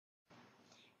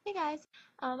Hey guys,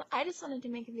 I just wanted to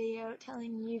make a video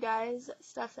telling you guys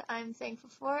stuff that I'm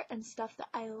thankful for and stuff that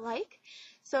I like.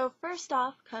 So first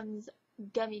off comes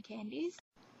gummy candies,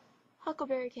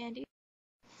 huckleberry candy,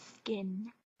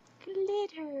 skin,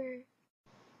 glitter,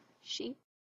 sheep,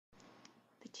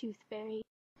 the tooth fairy,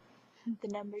 the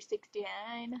number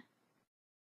 69,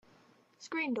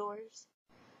 screen doors,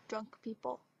 drunk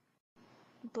people,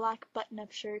 black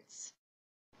button-up shirts,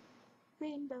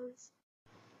 rainbows,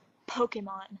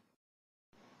 Pokemon,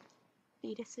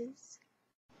 fetuses,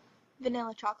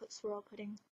 vanilla chocolate swirl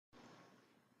pudding,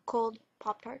 cold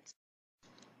Pop-Tarts,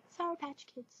 Sour Patch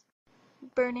Kids,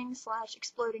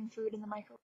 burning/exploding food in the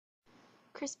microwave,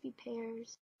 crispy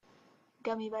pears,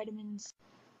 gummy vitamins,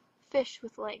 fish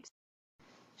with legs,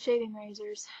 shaving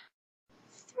razors,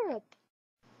 syrup,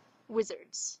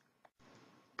 wizards,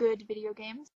 good video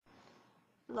games,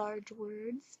 large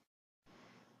words,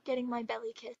 getting my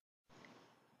belly kissed,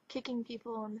 kicking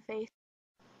people in the face,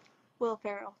 Will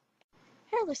Ferrell,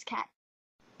 hairless cat,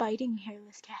 biting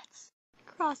hairless cats,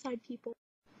 cross-eyed people,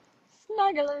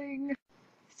 snuggling,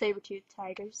 saber-toothed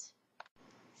tigers,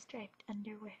 striped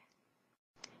underwear,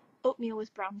 oatmeal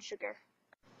with brown sugar,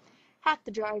 half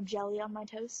the jar of jelly on my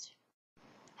toast,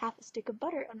 half a stick of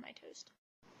butter on my toast,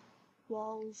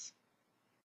 walls,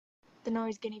 the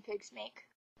noise guinea pigs make,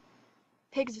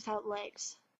 pigs without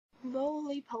legs,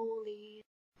 roly-poly,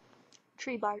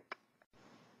 tree bark,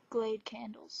 Glade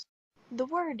candles, the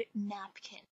word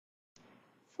napkin,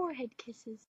 forehead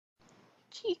kisses,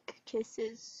 cheek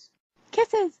kisses,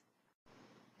 kisses,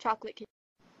 chocolate kisses,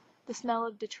 the smell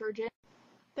of detergent,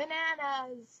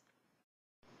 bananas,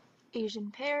 Asian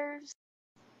pears,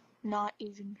 not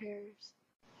Asian pears,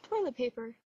 toilet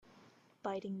paper,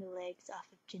 biting the legs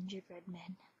off of gingerbread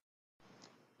men,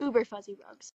 uber fuzzy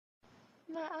rugs,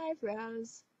 my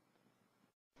eyebrows,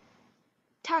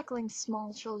 tackling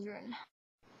small children,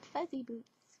 fuzzy boots,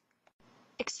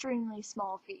 extremely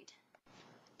small feet,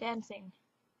 dancing,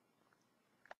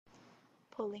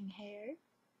 pulling hair,